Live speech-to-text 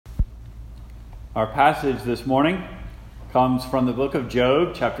Our passage this morning comes from the book of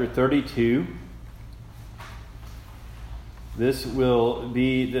Job, chapter 32. This will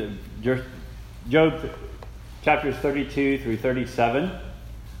be Job chapters 32 through 37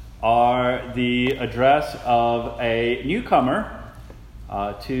 are the address of a newcomer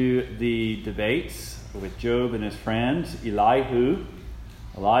to the debates with Job and his friends, Elihu.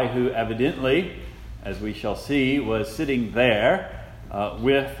 Elihu evidently, as we shall see, was sitting there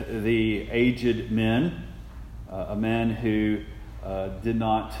with the aged men, a man who did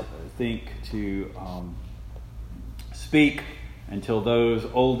not think to speak until those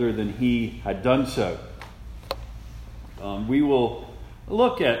older than he had done so. We will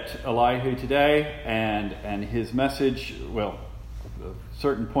look at Elihu today and his message,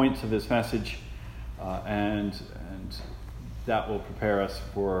 certain points of his message, and that will prepare us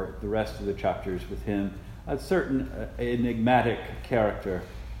for the rest of the chapters with him. A certain enigmatic character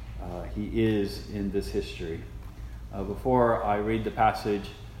he is in this history. Before I read the passage,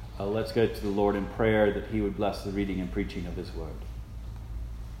 let's go to the Lord in prayer that he would bless the reading and preaching of his word.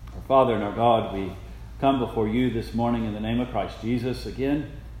 Our Father and our God, we come before you this morning in the name of Christ Jesus.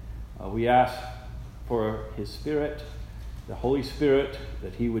 Again, we ask for his Spirit, the Holy Spirit,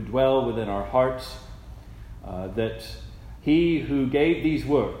 that he would dwell within our hearts, that he who gave these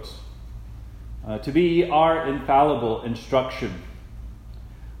words to be our infallible instruction,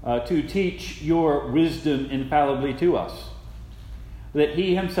 to teach your wisdom infallibly to us, that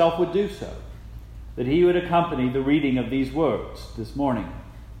he himself would do so, that he would accompany the reading of these words this morning,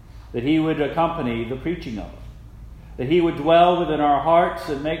 that he would accompany the preaching of them, that he would dwell within our hearts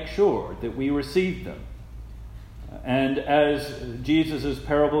and make sure that we receive them. And as Jesus'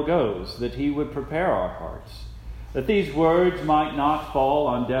 parable goes, that he would prepare our hearts, that these words might not fall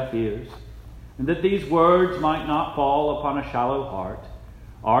on deaf ears, and that these words might not fall upon a shallow heart,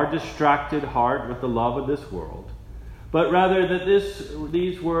 our distracted heart with the love of this world, but rather that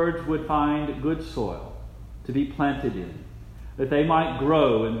these words would find good soil to be planted in, that they might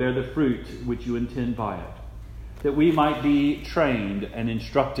grow and bear the fruit which you intend by it, that we might be trained and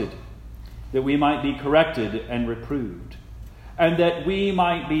instructed, that we might be corrected and reproved, and that we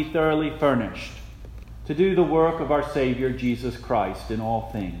might be thoroughly furnished to do the work of our Savior Jesus Christ in all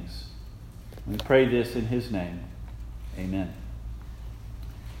things. We pray this in his name. Amen.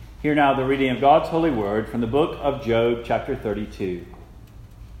 Hear now the reading of God's holy word from the book of Job, chapter 32.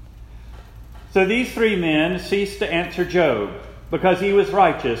 So these three men ceased to answer Job, because he was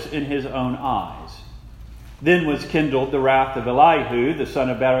righteous in his own eyes. Then was kindled the wrath of Elihu, the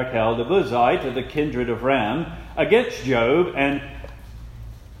son of Barachel the Buzite, of the kindred of Ram, against Job, and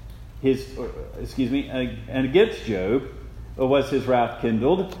against Job was his wrath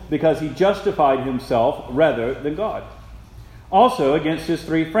kindled, because he justified himself rather than God. Also against his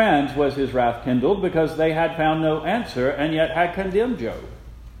three friends was his wrath kindled, because they had found no answer, and yet had condemned Job.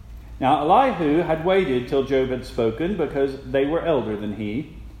 Now Elihu had waited till Job had spoken, because they were elder than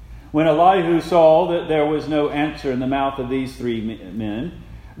he. When Elihu saw that there was no answer in the mouth of these three men,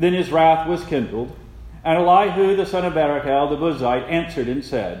 then his wrath was kindled. And Elihu the son of Barachel the Buzite answered and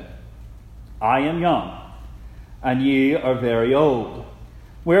said, I am young, and ye are very old.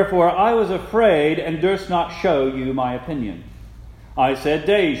 Wherefore I was afraid, and durst not show you my opinion. I said,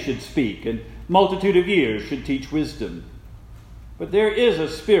 days should speak, and multitude of years should teach wisdom. But there is a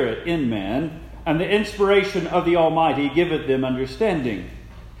spirit in man, and the inspiration of the Almighty giveth them understanding.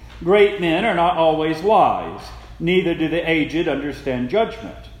 Great men are not always wise, neither do the aged understand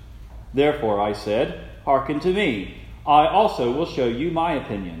judgment. Therefore I said, hearken to me, I also will show you my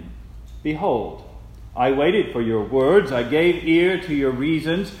opinion. Behold, I waited for your words, I gave ear to your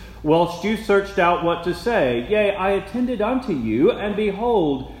reasons, whilst you searched out what to say. Yea, I attended unto you, and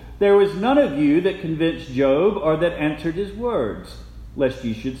behold, there was none of you that convinced Job, or that answered his words, lest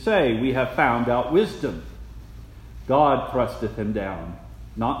ye should say, we have found out wisdom. God thrusteth him down,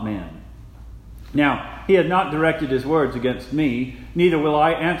 not man. Now, he had not directed his words against me, neither will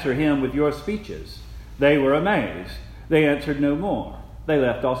I answer him with your speeches. They were amazed. They answered no more. They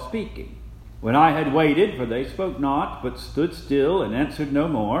left off speaking. When I had waited, for they spoke not, but stood still and answered no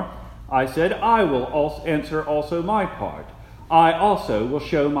more, I said, I will answer also my part. I also will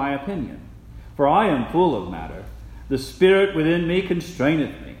show my opinion. For I am full of matter. The spirit within me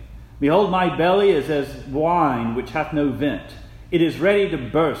constraineth me. Behold, my belly is as wine which hath no vent. It is ready to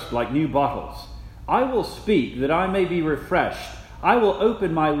burst like new bottles. I will speak that I may be refreshed. I will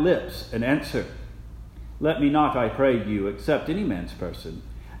open my lips and answer. Let me not, I pray you, accept any man's person.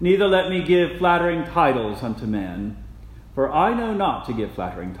 Neither let me give flattering titles unto men. For I know not to give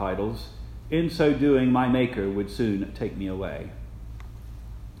flattering titles. In so doing, my Maker would soon take me away.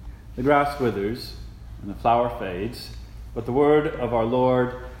 The grass withers and the flower fades, but the word of our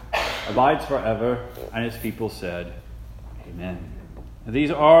Lord abides forever. And his people said, Amen. These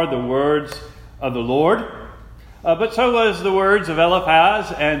are the words of the Lord. But so was the words of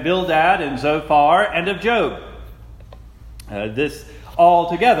Eliphaz and Bildad and Zophar and of Job. This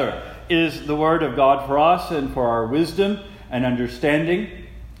altogether is the word of God for us and for our wisdom and understanding.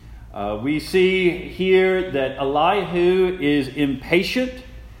 We see here that Elihu is impatient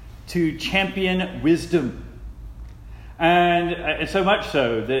to champion wisdom. And so much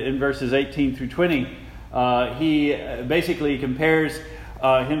so that in verses 18 through 20, he basically compares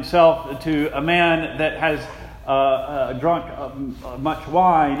himself to a man that has drunk much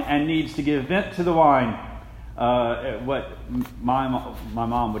wine and needs to give vent to the wine. What my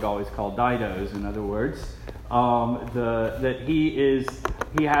mom would always call didos, in other words. That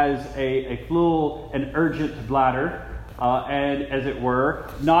he has a full and urgent bladder, and as it were,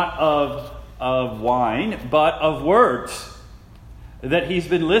 not of wine, but of words. That he's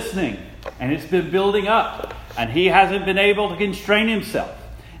been listening, and it's been building up, and he hasn't been able to constrain himself,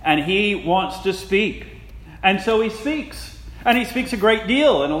 and he wants to speak. And so he speaks, and he speaks a great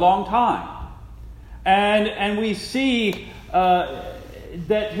deal in a long time. And we see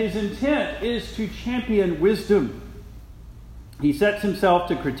that his intent is to champion wisdom. He sets himself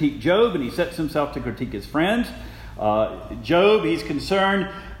to critique Job, and he sets himself to critique his friends. Job, he's concerned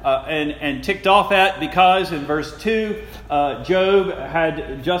and ticked off at because in verse 2, Job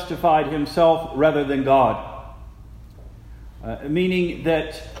had justified himself rather than God. Meaning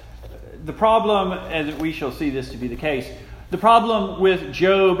that the problem, and we shall see this to be the case, the problem with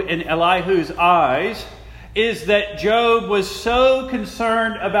Job in Elihu's eyes is that Job was so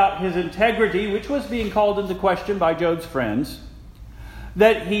concerned about his integrity, which was being called into question by Job's friends,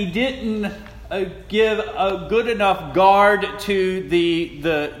 that he didn't give a good enough guard to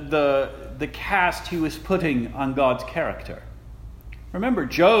the cast he was putting on God's character. Remember,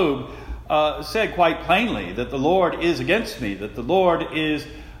 Job said quite plainly that the Lord is against me, that the Lord is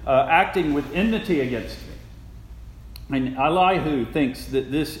acting with enmity against me. And Elihu thinks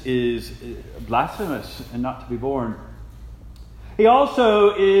that this is blasphemous and not to be borne. He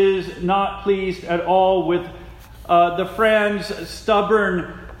also is not pleased at all with the friends'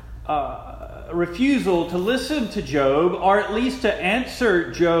 stubborn refusal to listen to Job, or at least to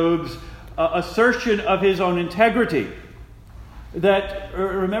answer Job's assertion of his own integrity. That,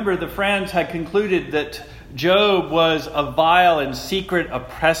 remember, the friends had concluded that Job was a vile and secret,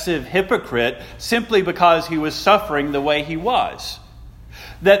 oppressive hypocrite simply because he was suffering the way he was.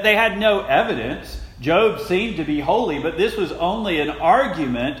 That they had no evidence. Job seemed to be holy, but this was only an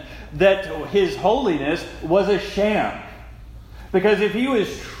argument that his holiness was a sham. Because if he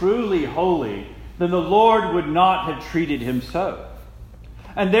was truly holy, then the Lord would not have treated him so.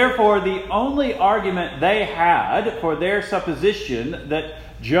 And therefore, the only argument they had for their supposition that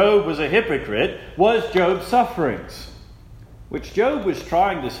Job was a hypocrite was Job's sufferings. Which Job was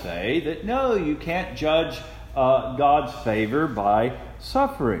trying to say that no, you can't judge God's favor by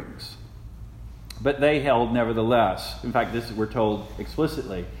sufferings. But they held nevertheless. In fact, we're told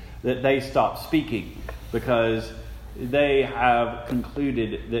explicitly that they stopped speaking because they have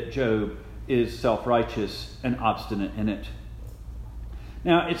concluded that Job is self-righteous and obstinate in it.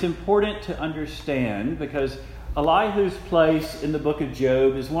 Now, it's important to understand because Elihu's place in the book of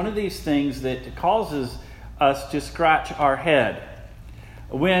Job is one of these things that causes us to scratch our head.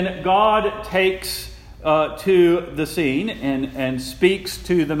 When God takes to the scene and speaks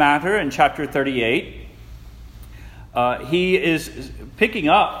to the matter in chapter 38, he is picking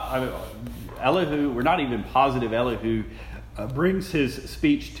up. Elihu, we're not even positive Elihu brings his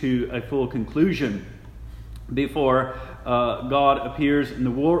speech to a full conclusion before God appears in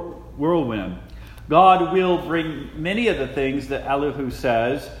the whirlwind. God will bring many of the things that Elihu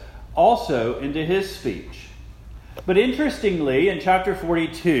says also into his speech. But interestingly, in chapter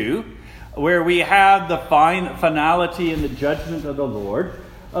 42, where we have the finality and the judgment of the Lord,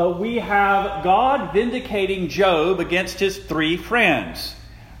 we have God vindicating Job against his three friends.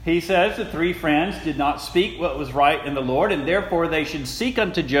 He says the three friends did not speak what was right in the Lord, and therefore they should seek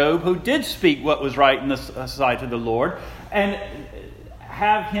unto Job, who did speak what was right in the sight of the Lord, and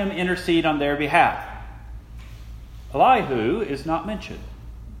have him intercede on their behalf. Elihu is not mentioned.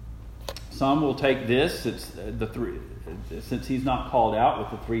 Some will take this, since he's not called out with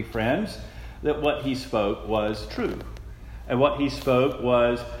the three friends, that what he spoke was true. And what he spoke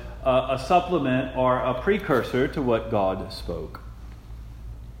was a supplement or a precursor to what God spoke.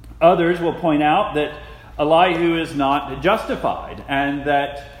 Others will point out that Elihu is not justified and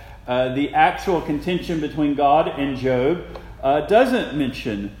that the actual contention between God and Job doesn't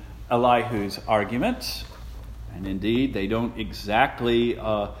mention Elihu's arguments, and indeed they don't exactly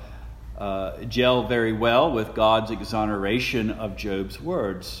gel very well with God's exoneration of Job's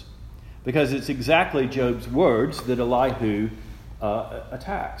words, because it's exactly Job's words that Elihu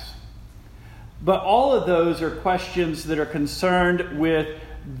attacks. But all of those are questions that are concerned with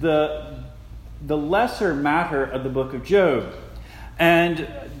the lesser matter of the book of Job. And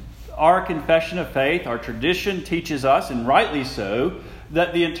our confession of faith, our tradition teaches us, and rightly so,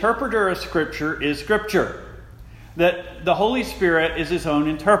 that the interpreter of Scripture is Scripture. That the Holy Spirit is His own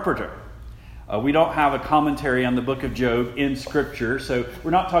interpreter. We don't have a commentary on the book of Job in Scripture, so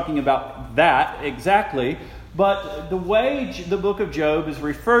we're not talking about that exactly. But the way the book of Job is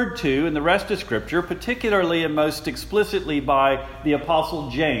referred to in the rest of Scripture, particularly and most explicitly by the Apostle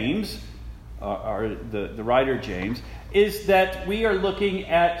James, or the writer James, is that we are looking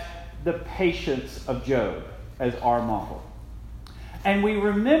at the patience of Job as our model. And we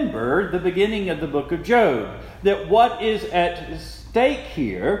remember the beginning of the book of Job, that what is at stake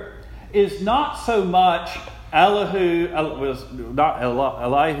here is not so much Elihu's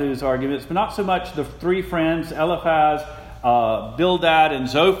arguments, but not so much the three friends, Eliphaz, Bildad, and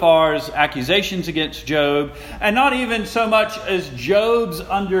Zophar's accusations against Job, and not even so much as Job's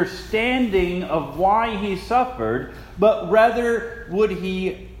understanding of why he suffered, but rather would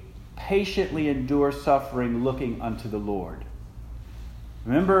he patiently endure suffering looking unto the Lord.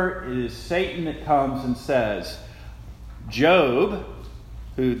 Remember, it is Satan that comes and says, Job,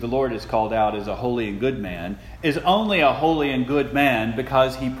 who the Lord has called out as a holy and good man, is only a holy and good man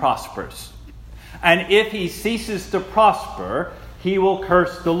because he prospers. And if he ceases to prosper, he will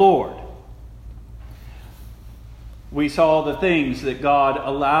curse the Lord. We saw the things that God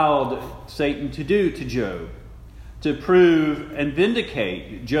allowed Satan to do to Job, to prove and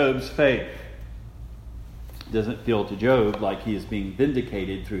vindicate Job's faith. It doesn't feel to Job like he is being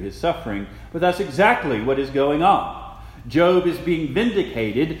vindicated through his suffering, but that's exactly what is going on. Job is being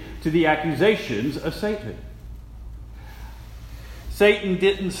vindicated to the accusations of Satan. Satan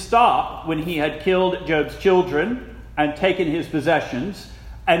didn't stop when he had killed Job's children and taken his possessions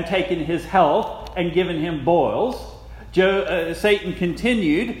and taken his health and given him boils. Satan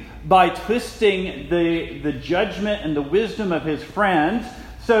continued by twisting the judgment and the wisdom of his friends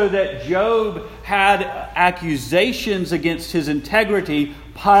so that Job had accusations against his integrity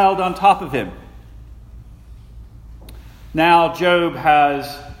piled on top of him. Now Job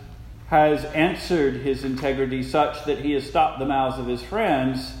has answered his integrity such that he has stopped the mouths of his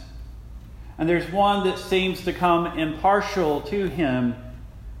friends. And there's one that seems to come impartial to him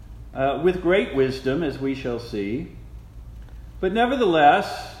with great wisdom, as we shall see. But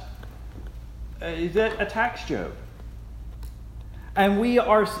nevertheless, that attacks Job. And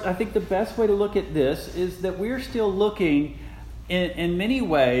I think the best way to look at this is that we're still looking in many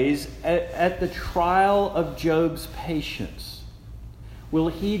ways at the trial of Job's patience. Will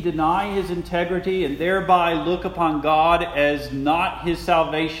he deny his integrity and thereby look upon God as not his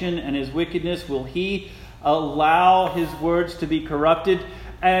salvation and his wickedness? Will he allow his words to be corrupted?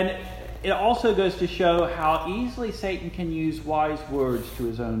 And it also goes to show how easily Satan can use wise words to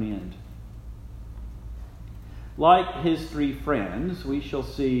his own end. Like his three friends, we shall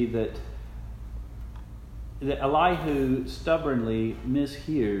see that Elihu stubbornly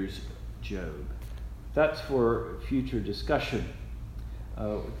mishears Job. That's for future discussion.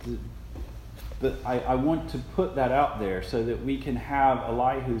 But I want to put that out there so that we can have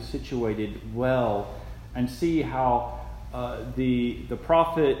Elihu situated well and see how the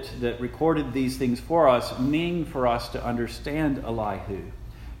prophet that recorded these things for us mean for us to understand Elihu.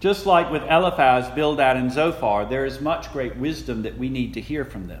 Just like with Eliphaz, Bildad, and Zophar, there is much great wisdom that we need to hear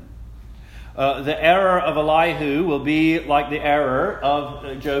from them. The error of Elihu will be like the error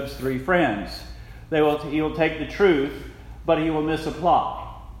of Job's three friends. He will take the truth, but he will misapply.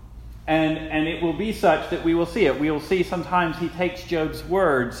 And it will be such that we will see it. We will see sometimes he takes Job's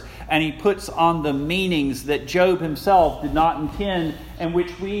words and he puts on the meanings that Job himself did not intend and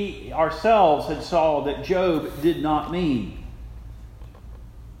which we ourselves had saw that Job did not mean.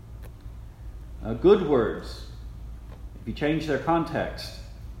 Good words, if you change their context,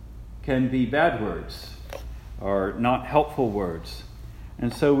 can be bad words or not helpful words.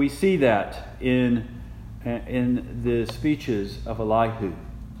 And so we see that in the speeches of Elihu.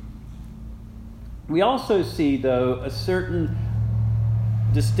 We also see, though, a certain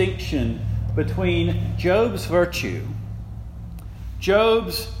distinction between Job's virtue,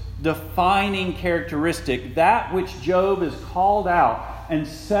 Job's defining characteristic, that which Job is called out and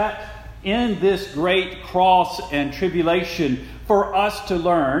set in this great cross and tribulation for us to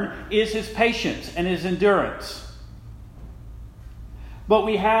learn, is his patience and his endurance. But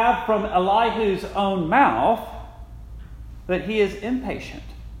we have from Elihu's own mouth that he is impatient,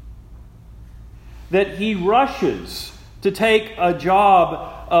 that he rushes to take a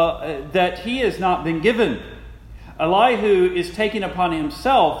job that he has not been given. Elihu is taking upon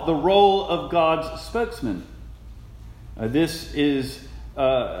himself the role of God's spokesman. This is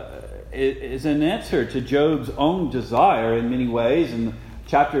an answer to Job's own desire in many ways. In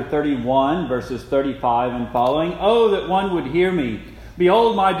chapter 31, verses 35 and following, "Oh, that one would hear me.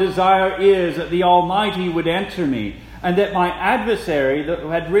 Behold, my desire is that the Almighty would answer me, and that my adversary that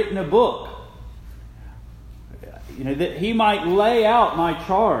had written a book, that he might lay out my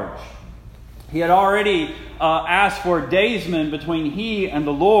charge." He had already asked for a daysman between he and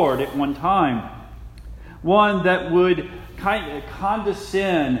the Lord at one time. One that would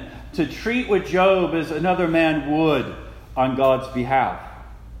condescend to treat with Job as another man would on God's behalf.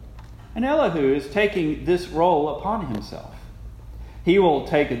 And Elihu is taking this role upon himself. He will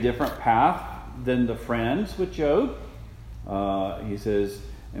take a different path than the friends with Job. He says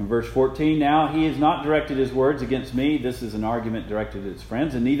in verse 14, "Now he has not directed his words against me." This is an argument directed at his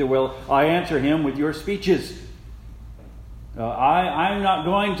friends. "And neither will I answer him with your speeches." I'm not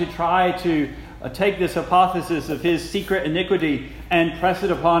going to try to take this hypothesis of his secret iniquity and press it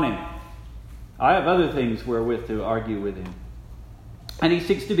upon him. I have other things wherewith to argue with him. And he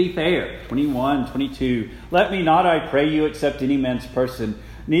seeks to be fair. 21, 22. "Let me not, I pray you, accept any man's person,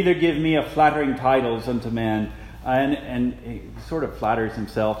 neither give me a flattering titles unto man." And he sort of flatters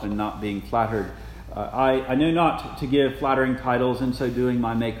himself in not being flattered. I know not to give flattering titles, and so doing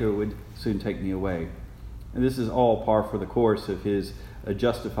my Maker would soon take me away. And this is all par for the course of his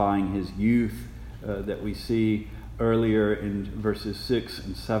justifying his youth that we see earlier in verses 6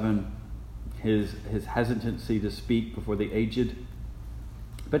 and 7. His hesitancy to speak before the aged.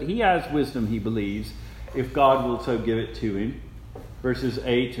 But he has wisdom, he believes, if God will so give it to him. Verses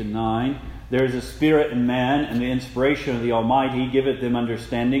 8 and 9. "There is a spirit in man, and the inspiration of the Almighty giveth them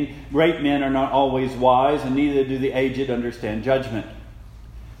understanding. Great men are not always wise, and neither do the aged understand judgment."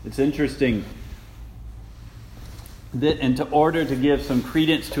 It's interesting that in order to give some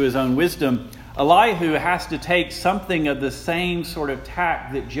credence to his own wisdom, Elihu has to take something of the same sort of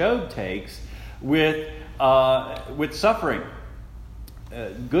tact that Job takes with suffering.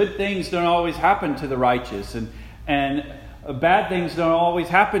 Good things don't always happen to the righteous, and bad things don't always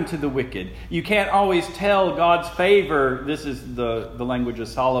happen to the wicked. You can't always tell God's favor. This is the language of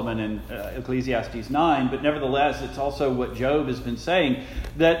Solomon in Ecclesiastes 9, but nevertheless, it's also what Job has been saying,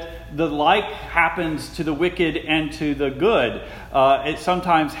 that the like happens to the wicked and to the good. It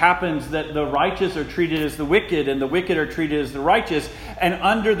sometimes happens that the righteous are treated as the wicked, and the wicked are treated as the righteous. And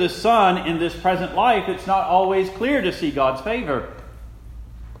under the sun in this present life, it's not always clear to see God's favor.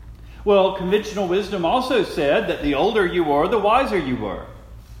 Well, conventional wisdom also said that the older you were, the wiser you were.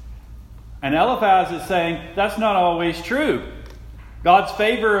 And Eliphaz is saying that's not always true. God's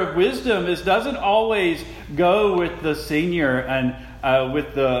favor of wisdom doesn't always go with the senior and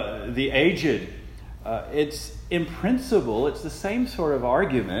with the aged. It's in principle, it's the same sort of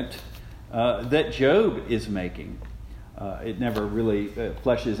argument that Job is making. It never really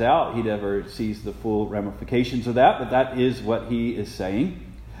fleshes out. He never sees the full ramifications of that, but that is what he is saying.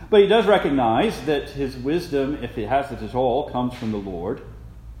 But he does recognize that his wisdom, if it has it at all, comes from the Lord.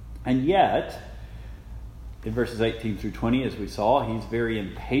 And yet, in verses 18 through 20, as we saw, he's very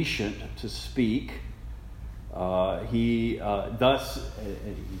impatient to speak. He's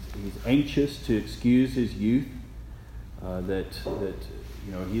anxious to excuse his youth.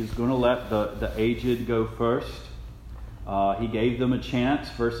 He's going to let the aged go first. He gave them a chance,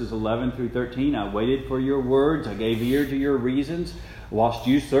 verses 11 through 13. "I waited for your words, I gave ear to your reasons. Whilst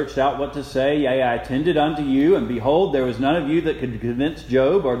you searched out what to say, yea, I attended unto you, and behold, there was none of you that could convince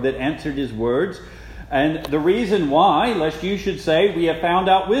Job, or that answered his words. And the reason why, lest you should say, we have found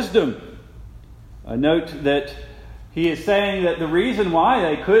out wisdom." Note that he is saying that the reason why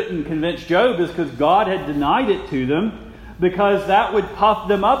they couldn't convince Job is because God had denied it to them, because that would puff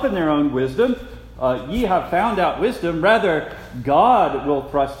them up in their own wisdom. Ye have found out wisdom. Rather, God will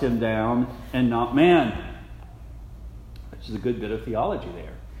thrust him down, and not man. Which is a good bit of theology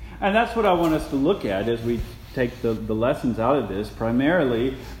there. And that's what I want us to look at as we take the lessons out of this.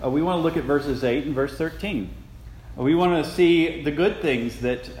 Primarily, we want to look at verses 8 and verse 13. We want to see the good things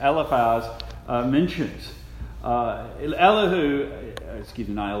that Eliphaz mentions. Elihu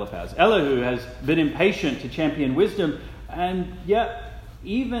has been impatient to champion wisdom, and yet,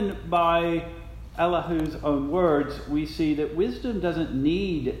 even by Elihu's own words, we see that wisdom doesn't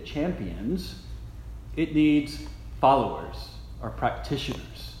need champions. It needs followers or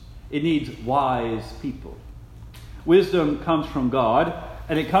practitioners. It needs wise people. Wisdom comes from God,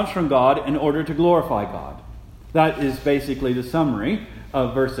 and it comes from God in order to glorify God. That is basically the summary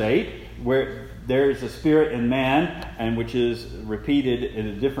of verse 8, where there is a spirit in man, and which is repeated in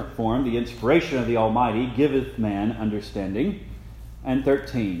a different form. The inspiration of the Almighty giveth man understanding. And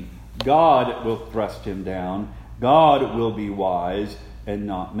 13, God will thrust him down. God will be wise and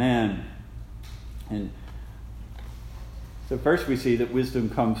not man. And so first we see that wisdom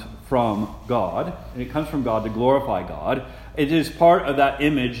comes from God, and it comes from God to glorify God. It is part of that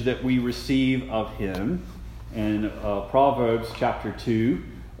image that we receive of Him. In Proverbs chapter 2,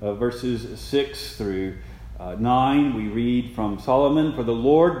 verses 6 through 9, we read from Solomon, "For the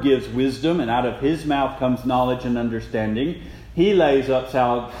Lord gives wisdom, and out of His mouth comes knowledge and understanding. He lays up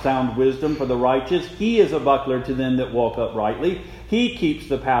sound wisdom for the righteous. He is a buckler to them that walk uprightly. He keeps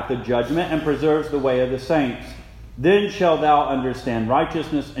the path of judgment and preserves the way of the saints. Then shalt thou understand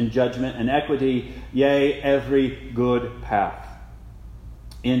righteousness and judgment and equity, yea, every good path."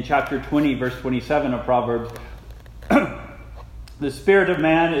 In chapter 20, verse 27 of Proverbs, "The spirit of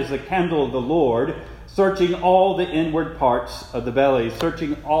man is the candle of the Lord, searching all the inward parts of the belly,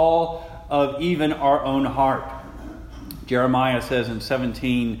 searching all of even our own heart." Jeremiah says in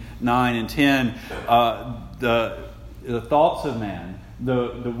 17, 9 and 10, the thoughts of man,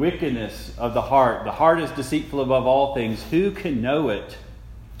 the wickedness of the heart is deceitful above all things. Who can know it?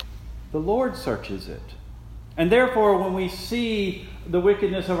 The Lord searches it. And therefore, when we see the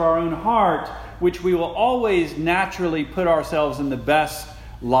wickedness of our own heart, which we will always naturally put ourselves in the best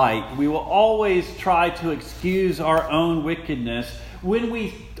light, we will always try to excuse our own wickedness. When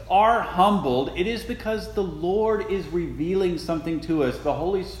we are humbled, it is because the Lord is revealing something to us. The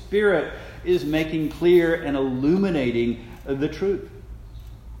Holy Spirit is making clear and illuminating the truth.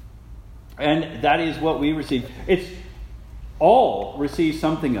 And that is what we receive. It's all receive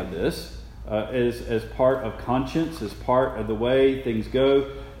something of this as part of conscience, as part of the way things go.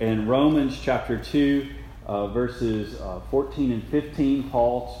 In Romans chapter 2, verses 14 and 15,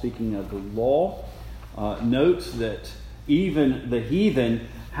 Paul, speaking of the law, notes that even the heathen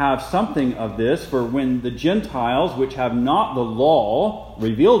have something of this. For when the Gentiles, which have not the law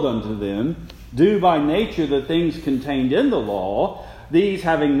revealed unto them, do by nature the things contained in the law, these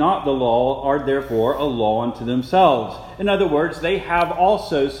having not the law are therefore a law unto themselves. In other words, they have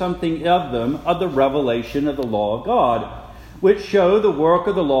also something of them of the revelation of the law of God, which show the work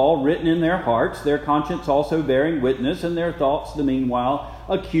of the law written in their hearts, their conscience also bearing witness, and their thoughts the meanwhile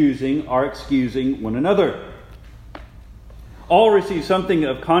accusing or excusing one another. All receive something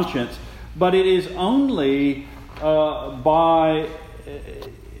of conscience, but it is only by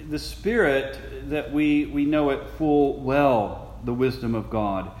the Spirit that we know it full well, the wisdom of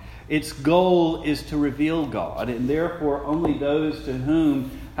God. Its goal is to reveal God, and therefore only those to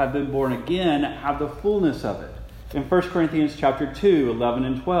whom have been born again have the fullness of it. In 1 Corinthians chapter 2, 11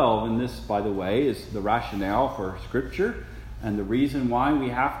 and 12, and this, by the way, is the rationale for Scripture and the reason why we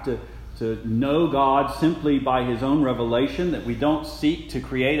have to know God simply by His own revelation, that we don't seek to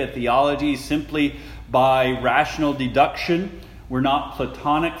create a theology simply by rational deduction. We're not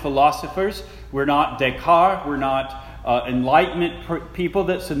Platonic philosophers. We're not Descartes. We're not Enlightenment people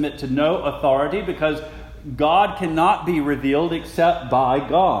that submit to no authority, because God cannot be revealed except by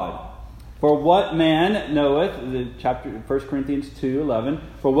God. For what man knoweth, 1 Corinthians 2:11,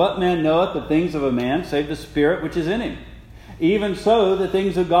 for what man knoweth the things of a man, save the Spirit which is in him? Even so, the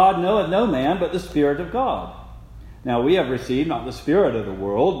things of God knoweth no man, but the Spirit of God. Now we have received not the spirit of the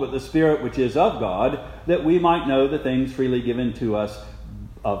world, but the Spirit which is of God, that we might know the things freely given to us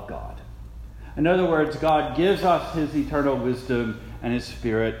of God. In other words, God gives us His eternal wisdom and His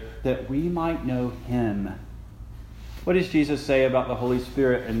Spirit that we might know Him. What does Jesus say about the Holy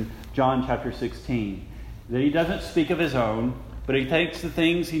Spirit in John chapter 16? That He doesn't speak of His own, but He takes the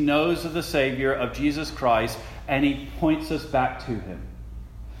things He knows of the Savior, of Jesus Christ, and He points us back to Him.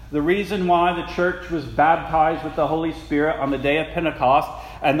 The reason why the church was baptized with the Holy Spirit on the day of Pentecost,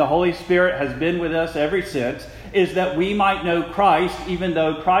 and the Holy Spirit has been with us ever since, is that we might know Christ, even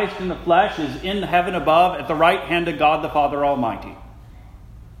though Christ in the flesh is in heaven above at the right hand of God the Father Almighty.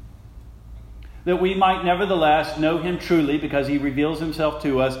 That we might nevertheless know Him truly, because He reveals Himself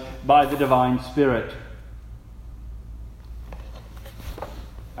to us by the divine Spirit.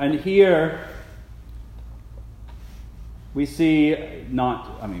 And here we see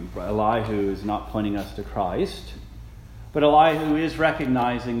Elihu is not pointing us to Christ, but Elihu is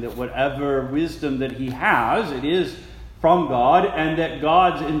recognizing that whatever wisdom that he has, it is from God, and that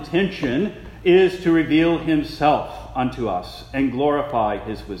God's intention is to reveal Himself unto us and glorify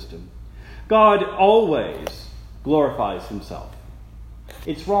His wisdom. God always glorifies Himself.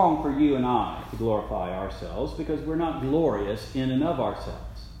 It's wrong for you and I to glorify ourselves because we're not glorious in and of ourselves.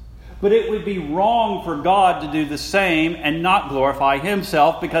 But it would be wrong for God to do the same and not glorify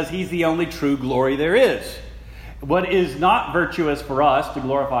himself because he's the only true glory there is. What is not virtuous for us to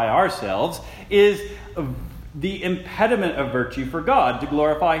glorify ourselves is the impediment of virtue for God to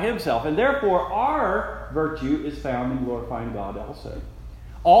glorify himself. And therefore, our virtue is found in glorifying God also.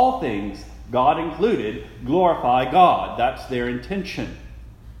 All things, God included, glorify God. That's their intention.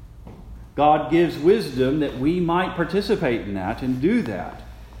 God gives wisdom that we might participate in that and do that.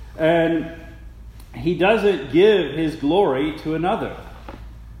 And he doesn't give his glory to another.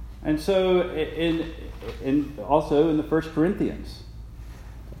 And so, also in the 1 Corinthians,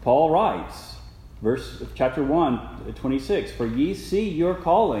 Paul writes, chapter 1, 26, "For ye see your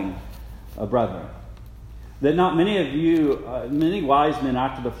calling, brethren, that not many of you, many wise men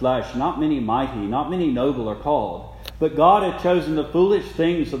after the flesh, not many mighty, not many noble are called. But God hath chosen the foolish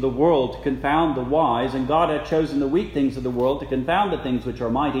things of the world to confound the wise, and God hath chosen the weak things of the world to confound the things which are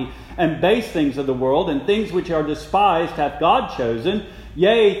mighty, and base things of the world, and things which are despised hath God chosen,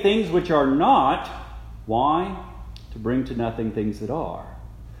 yea, things which are not." Why? "To bring to nothing things that are,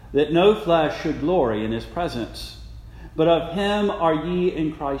 that no flesh should glory in his presence. But of him are ye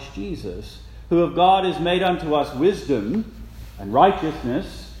in Christ Jesus, who of God is made unto us wisdom and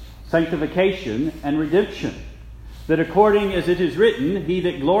righteousness, sanctification and redemption, that according as it is written, he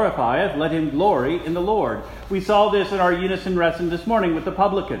that glorifieth, let him glory in the Lord." We saw this in our unison lesson this morning with the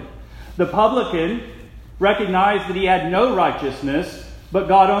publican. The publican recognized that he had no righteousness, but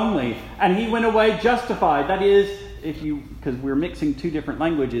God only, and he went away justified. That is, because we're mixing two different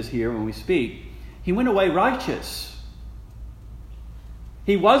languages here when we speak, he went away righteous.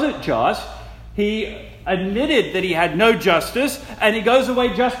 He wasn't just. He admitted that he had no justice, and he goes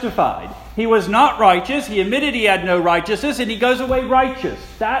away justified. He was not righteous. He admitted he had no righteousness, and he goes away righteous.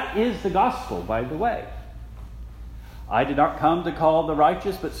 That is the gospel, by the way. "I did not come to call the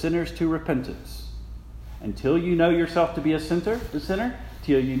righteous, but sinners to repentance." Until you know yourself to be a sinner,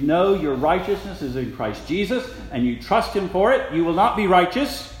 till you know your righteousness is in Christ Jesus, and you trust him for it, you will not be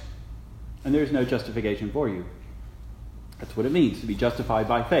righteous, and there is no justification for you. That's what it means to be justified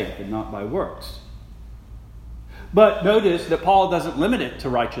by faith and not by works. But notice that Paul doesn't limit it to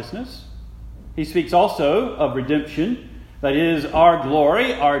righteousness. He speaks also of redemption. That is our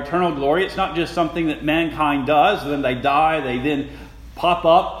glory, our eternal glory. It's not just something that mankind does. When they die, they then pop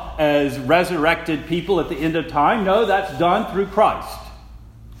up as resurrected people at the end of time. No, that's done through Christ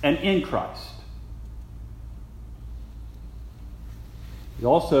and in Christ.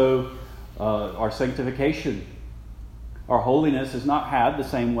 Also, our sanctification. Our holiness is not had the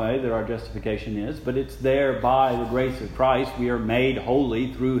same way that our justification is, but it's there by the grace of Christ. We are made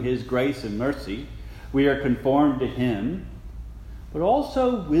holy through his grace and mercy. We are conformed to him. But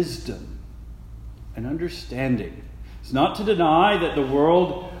also wisdom and understanding. It's not to deny that the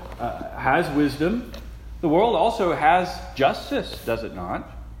world has wisdom. The world also has justice, does it not?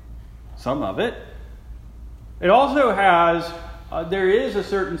 Some of it. It also has, there is a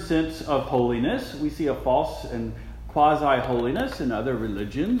certain sense of holiness. We see a false and quasi-holiness in other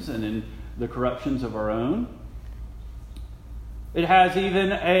religions and in the corruptions of our own. It has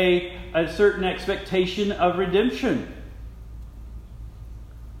even a certain expectation of redemption.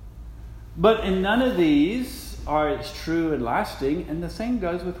 But in none of these are it's true and lasting, and the same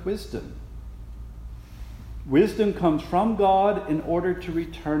goes with wisdom. Wisdom comes from God in order to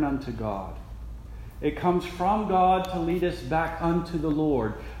return unto God. It comes from God to lead us back unto the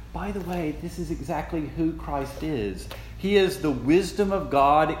Lord. By the way, this is exactly who Christ is. He is the wisdom of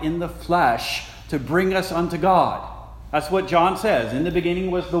God in the flesh to bring us unto God. That's what John says. In the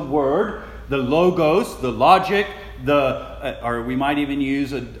beginning was the Word, the Logos, the logic, or we might even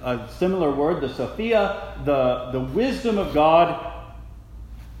use a similar word, the Sophia, the wisdom of God,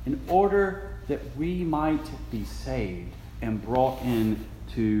 in order that we might be saved and brought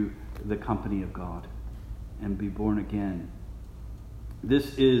into the company of God and be born again.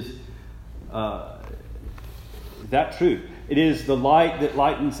 This is that truth. It is the light that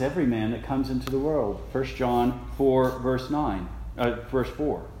lightens every man that comes into the world. 1 John 4, verse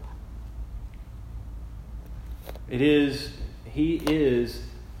 4. He is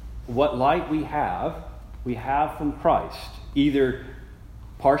what light we have from Christ, either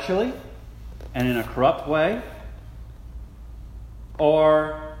partially and in a corrupt way,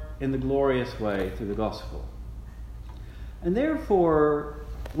 or in the glorious way through the gospel. And therefore,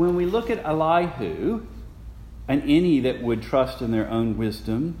 when we look at Elihu, and any that would trust in their own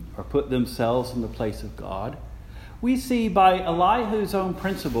wisdom or put themselves in the place of God, we see by Elihu's own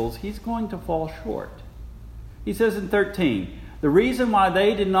principles, he's going to fall short. He says in 13, The reason why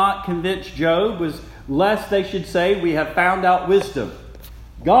they did not convince Job was lest they should say, "We have found out wisdom.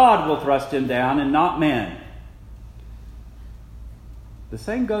 God will thrust him down and not man." The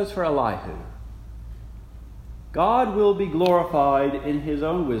same goes for Elihu. God will be glorified in his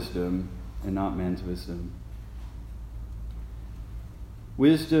own wisdom and not man's wisdom.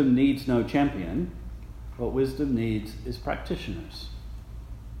 Wisdom needs no champion. What wisdom needs is practitioners.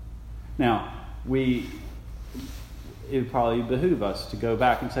 Now, it would probably behoove us to go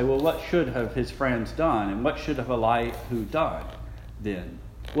back and say, well, what should have his friends done? And what should have Elihu done then?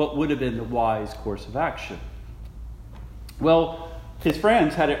 What would have been the wise course of action? Well, his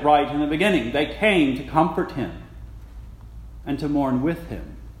friends had it right in the beginning. They came to comfort him and to mourn with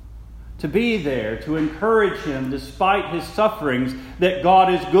him, to be there, to encourage him despite his sufferings, that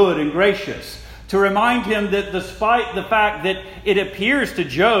God is good and gracious, to remind him that despite the fact that it appears to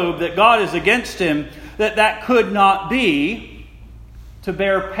Job that God is against him, that could not be, to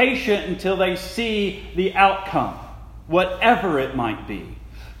bear patient until they see the outcome, whatever it might be.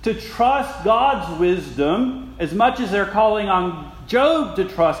 To trust God's wisdom as much as they're calling on Job to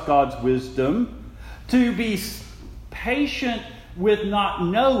trust God's wisdom, to be patient with not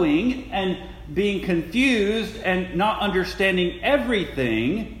knowing and being confused and not understanding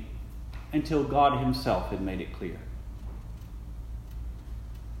everything until God himself had made it clear.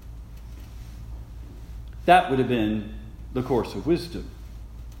 That would have been the course of wisdom.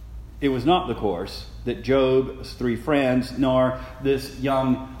 It was not the course that Job's three friends, nor this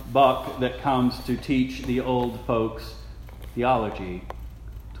young buck that comes to teach the old folks theology,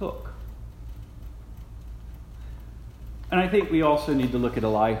 took. And I think we also need to look at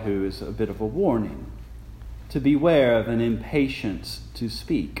Elihu as a bit of a warning, to beware of an impatience to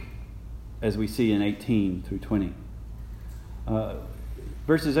speak, as we see in 18 through 20.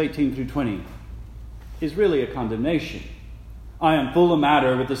 Verses 18 through 20 is really a condemnation. I am full of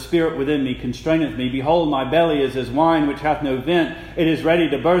matter, but the spirit within me constraineth me. Behold, my belly is as wine which hath no vent. It is ready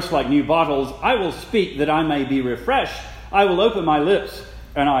to burst like new bottles. I will speak that I may be refreshed. I will open my lips,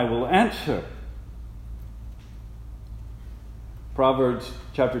 and I will answer. Proverbs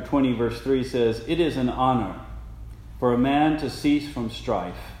chapter 20, verse 3 says, "It is an honor for a man to cease from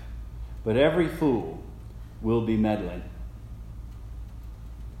strife, but every fool will be meddling."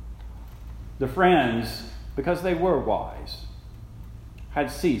 The friends, because they were wise, had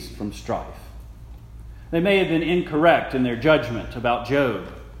ceased from strife. They may have been incorrect in their judgment about Job,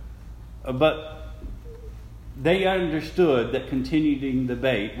 but they understood that continuing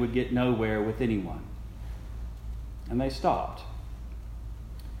debate would get nowhere with anyone. And they stopped.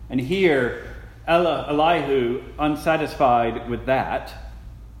 And here, Elihu, unsatisfied with that,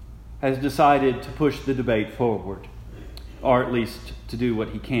 has decided to push the debate forward, or at least to do what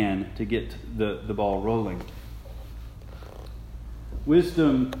he can to get the ball rolling.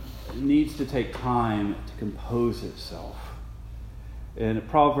 Wisdom needs to take time to compose itself. In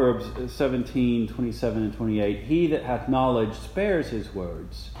Proverbs 17, 27 and 28, "He that hath knowledge spares his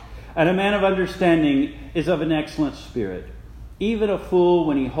words, and a man of understanding is of an excellent spirit. Even a fool,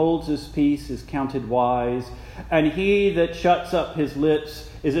 when he holds his peace, is counted wise, and he that shuts up his lips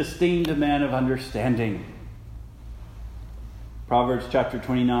is esteemed a man of understanding." Proverbs chapter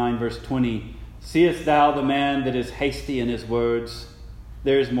 29, verse 20, "Seest thou the man that is hasty in his words?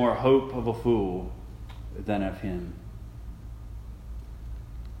 There is more hope of a fool than of him."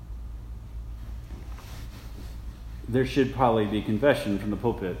 There should probably be confession from the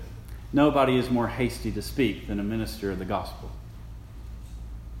pulpit. Nobody is more hasty to speak than a minister of the gospel.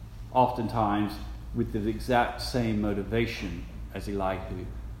 Oftentimes with the exact same motivation as Elihu.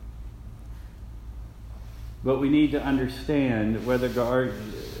 But we need to understand,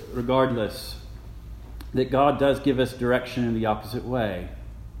 regardless, that God does give us direction in the opposite way.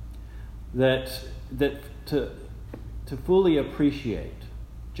 That to fully appreciate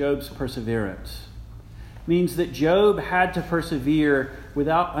Job's perseverance means that Job had to persevere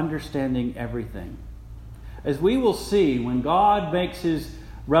without understanding everything. As we will see, when God makes his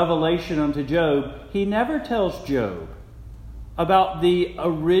revelation unto Job, he never tells Job about the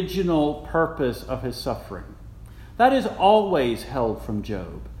original purpose of his suffering. That is always held from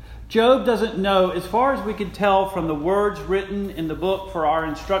Job. Job doesn't know, as far as we can tell from the words written in the book for our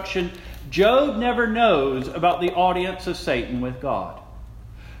instruction, Job never knows about the audience of Satan with God.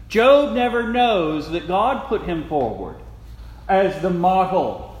 Job never knows that God put him forward as the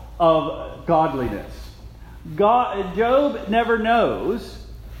model of godliness. Job never knows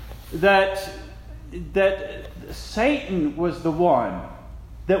that Satan was the one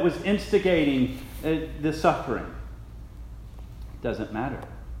that was instigating the suffering. It doesn't matter.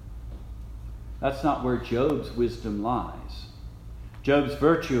 That's not where Job's wisdom lies. Job's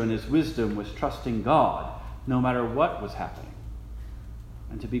virtue and his wisdom was trusting God no matter what was happening,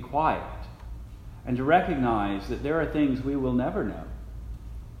 and to be quiet, and to recognize that there are things we will never know.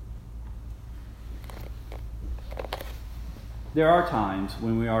 There are times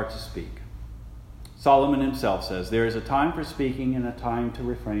when we are to speak. Solomon himself says, there is a time for speaking and a time to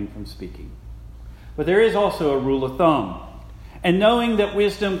refrain from speaking. But there is also a rule of thumb. And knowing that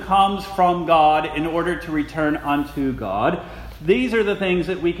wisdom comes from God in order to return unto God, these are the things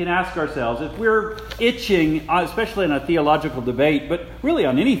that we can ask ourselves. If we're itching, especially in a theological debate, but really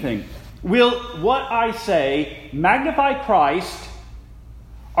on anything, will what I say magnify Christ,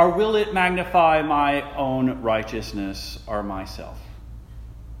 or will it magnify my own righteousness or myself?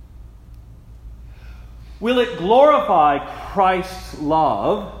 Will it glorify Christ's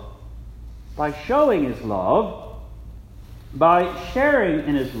love by showing his love, by sharing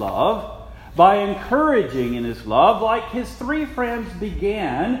in his love, by encouraging in his love, like his three friends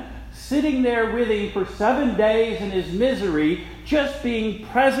began, sitting there with him for 7 days in his misery, just being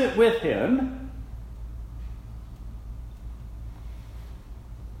present with him?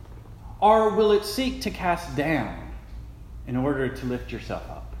 Or will it seek to cast down in order to lift yourself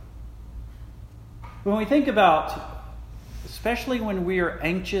up? When we think about, especially when we are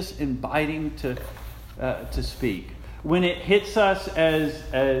anxious and biting to speak, when it hits us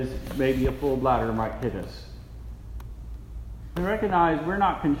as maybe a full bladder might hit us, we recognize we're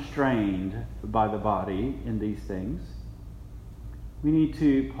not constrained by the body in these things. We need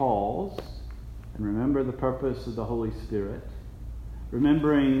to pause and remember the purpose of the Holy Spirit,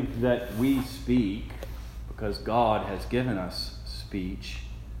 remembering that we speak because God has given us speech,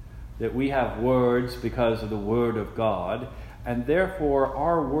 that we have words because of the Word of God, and therefore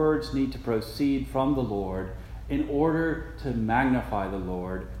our words need to proceed from the Lord in order to magnify the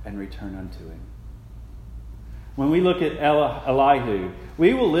Lord and return unto him. When we look at Elihu,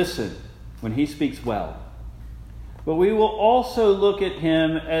 we will listen when he speaks well, but we will also look at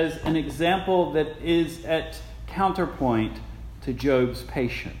him as an example that is at counterpoint to Job's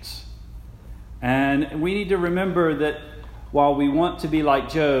patience. And we need to remember that while we want to be like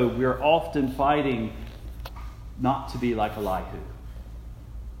Job, we are often fighting not to be like Elihu.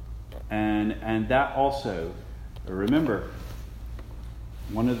 And that also, remember,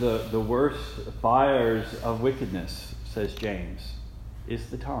 one of the worst fires of wickedness, says James, is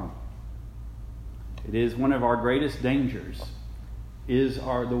the tongue. It is one of our greatest dangers,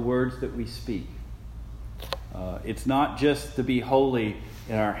 are the words that we speak. It's not just to be holy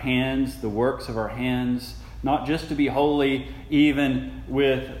in our hands, the works of our hands, not just to be holy even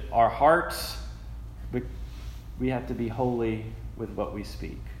with our hearts, but we have to be holy with what we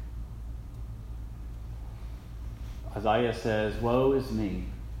speak. Isaiah says, "Woe is me!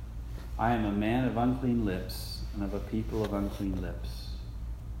 I am a man of unclean lips, and of a people of unclean lips."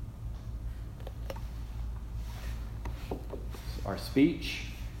 Our speech,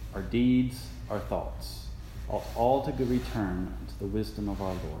 our deeds, our thoughts ought all to return to the wisdom of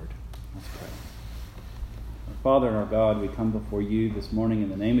our Lord. Let's pray. Our Father and our God, we come before you this morning in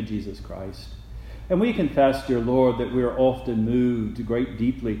the name of Jesus Christ. And we confess, dear Lord, that we are often moved great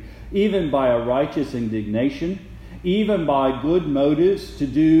deeply, even by a righteous indignation, even by good motives to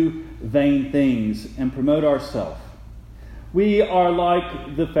do vain things and promote ourselves. We are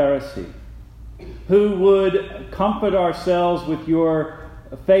like the Pharisee, who would comfort ourselves with your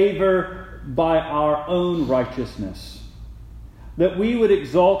favor by our own righteousness, that we would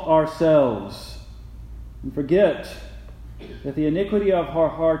exalt ourselves and forget that the iniquity of our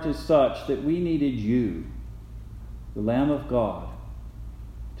heart is such that we needed you, the Lamb of God,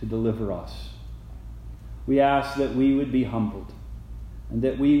 to deliver us. We ask that we would be humbled and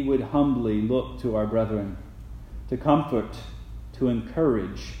that we would humbly look to our brethren to comfort, to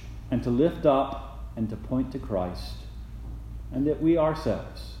encourage, and to lift up and to point to Christ, and that we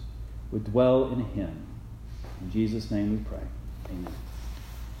ourselves would dwell in him. In Jesus' name we pray. Amen.